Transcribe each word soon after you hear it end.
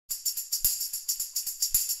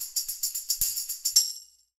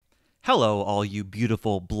Hello, all you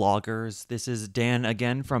beautiful bloggers. This is Dan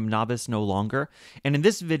again from Novice No Longer. And in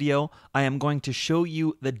this video, I am going to show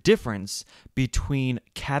you the difference between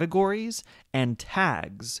categories and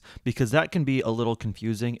tags, because that can be a little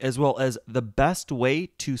confusing, as well as the best way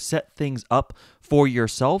to set things up for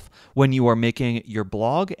yourself when you are making your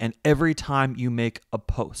blog and every time you make a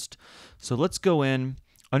post. So let's go in.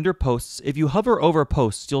 Under posts, if you hover over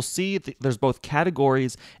posts, you'll see there's both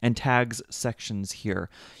categories and tags sections here.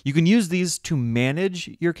 You can use these to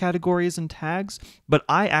manage your categories and tags, but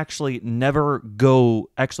I actually never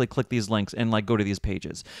click these links and go to these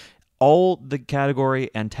pages. All the category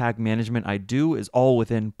and tag management I do is all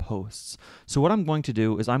within posts. So what I'm going to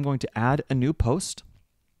do is I'm going to add a new post.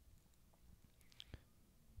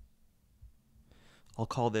 I'll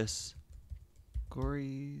call this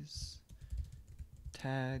categories.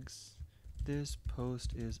 Tags. This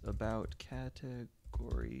post is about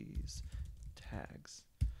categories, tags.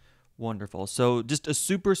 Wonderful. So just a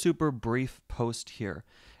super brief post here.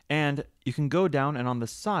 And you can go down and on the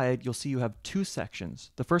side, you'll see you have two sections.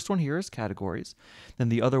 The first one here is categories. Then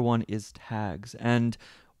the other one is tags. And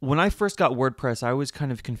when I first got WordPress, I was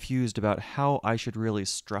kind of confused about how I should really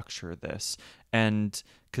structure this. And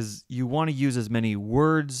because you want to use as many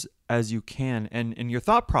words as you can. And your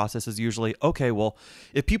thought process is usually, okay, well,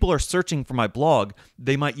 if people are searching for my blog,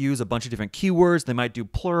 they might use a bunch of different keywords. They might do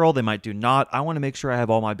plural. They might do not. I want to make sure I have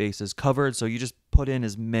all my bases covered. So you just put in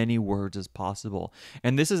as many words as possible.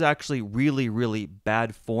 And this is actually really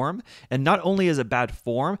bad form. And not only is it bad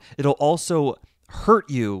form, it'll also hurt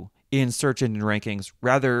you in search engine rankings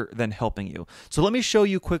rather than helping you. So let me show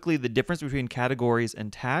you quickly the difference between categories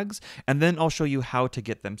and tags, and then I'll show you how to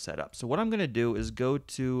get them set up. So what I'm going to do is go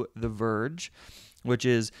to The Verge, which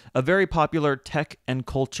is a very popular tech and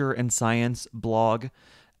culture and science blog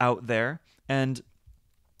out there. And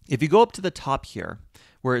if you go up to the top here,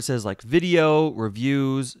 where it says video,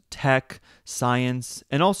 reviews, tech, science,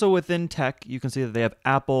 and also within tech, you can see that they have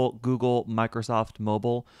Apple, Google, Microsoft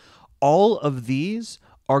Mobile. All of these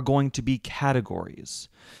are going to be categories.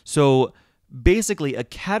 So basically, a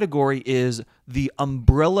category is the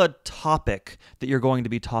umbrella topic that you're going to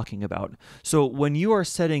be talking about. So when you are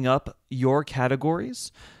setting up your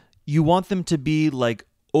categories, you want them to be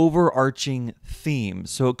overarching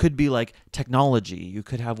themes. So it could be technology. You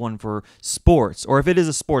could have one for sports, or if it is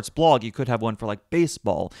a sports blog, you could have one for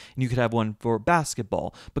baseball, and you could have one for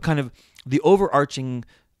basketball. But kind of the overarching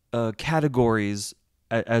categories,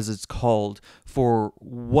 as it's called, for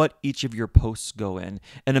what each of your posts go in.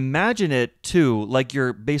 And imagine it too,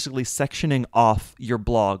 you're basically sectioning off your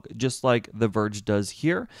blog, just like The Verge does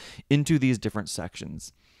here, into these different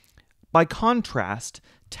sections. By contrast,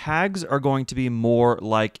 tags are going to be more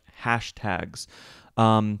like hashtags.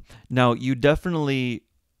 Now, you definitely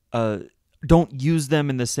don't use them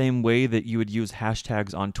in the same way that you would use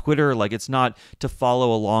hashtags on Twitter. It's not to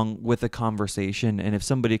follow along with a conversation. And if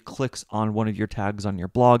somebody clicks on one of your tags on your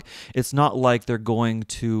blog, it's not like they're going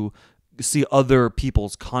to see other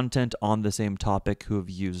people's content on the same topic who have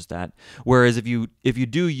used that. Whereas if you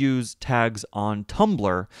do use tags on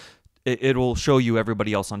Tumblr, it will show you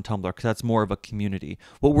everybody else on Tumblr, because that's more of a community.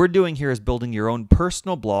 What we're doing here is building your own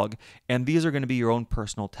personal blog, and these are going to be your own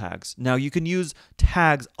personal tags. Now, you can use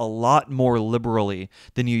tags a lot more liberally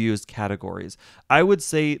than you use categories. I would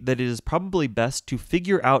say that it is probably best to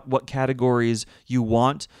figure out what categories you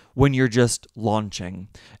want when you're just launching,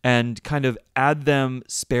 and kind of add them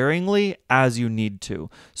sparingly as you need to.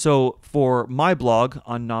 So for my blog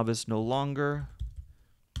on Novice No Longer,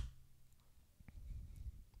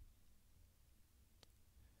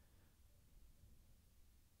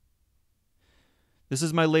 this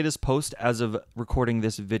is my latest post as of recording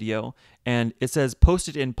this video, and it says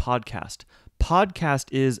posted in podcast. Podcast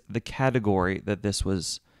is the category that this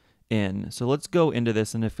was in. So let's go into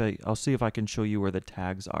this, and I'll see if I can show you where the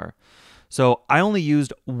tags are. So I only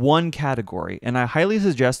used one category, and I highly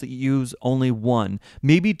suggest that you use only one,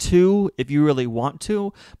 maybe two if you really want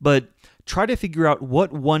to, but try to figure out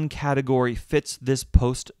what one category fits this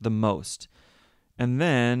post the most. And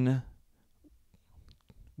then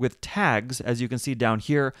with tags, as you can see down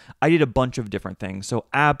here, I did a bunch of different things. So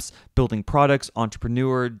apps, building products,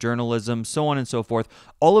 entrepreneur, journalism, so on and so forth.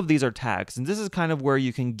 All of these are tags. And this is kind of where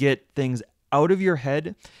you can get things out of your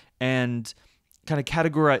head and kind of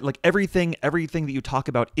categorize everything that you talk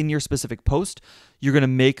about in your specific post. You're going to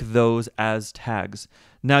make those as tags.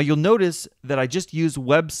 Now you'll notice that I just use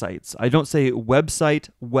websites. I don't say website,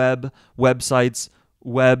 web, websites,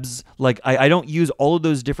 webs. Like I don't use all of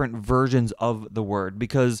those different versions of the word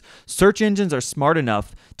because search engines are smart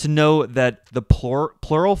enough to know that the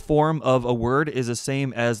plural form of a word is the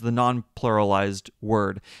same as the non-pluralized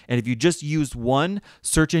word. And if you just use one,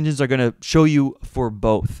 search engines are going to show you for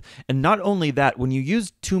both. And not only that, when you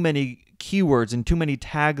use too many keywords and too many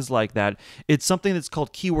tags like that, it's something that's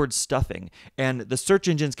called keyword stuffing. And the search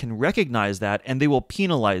engines can recognize that and they will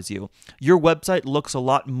penalize you. Your website looks a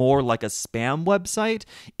lot more like a spam website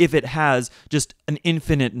if it has just an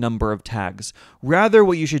infinite number of tags. Rather,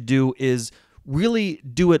 what you should do is really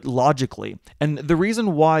do it logically. And the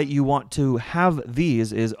reason why you want to have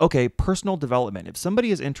these is, okay, personal development. If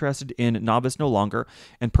somebody is interested in Novice no longer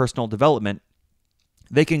and personal development,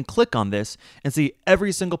 they can click on this and see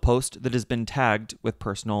every single post that has been tagged with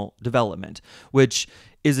personal development, which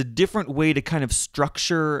is a different way to kind of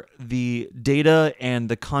structure the data and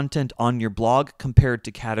the content on your blog compared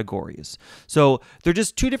to categories. So they're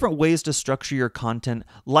just two different ways to structure your content.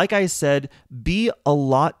 Like I said, be a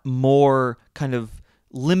lot more kind of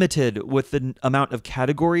limited with the amount of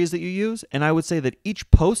categories that you use, and I would say that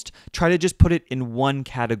each post, try to just put it in one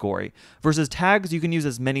category. Versus tags, you can use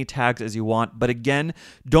as many tags as you want, but again,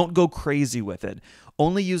 don't go crazy with it.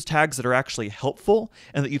 Only use tags that are actually helpful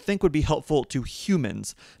and that you think would be helpful to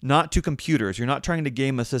humans, not to computers. You're not trying to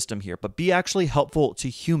game a system here, but be actually helpful to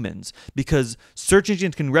humans, because search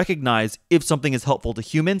engines can recognize if something is helpful to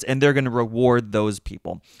humans and they're going to reward those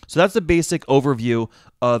people. So that's the basic overview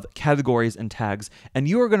of categories and tags, and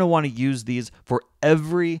you are going to want to use these for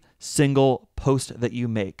every single post that you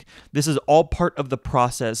make. This is all part of the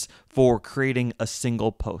process for creating a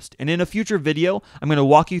single post. And in a future video, I'm going to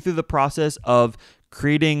walk you through the process of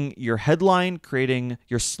creating your headline, creating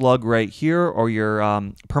your slug right here, or your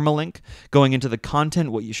permalink, going into the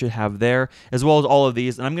content, what you should have there, as well as all of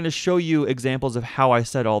these. And I'm going to show you examples of how I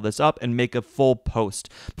set all this up and make a full post.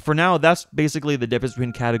 But for now, that's basically the difference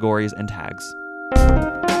between categories and tags.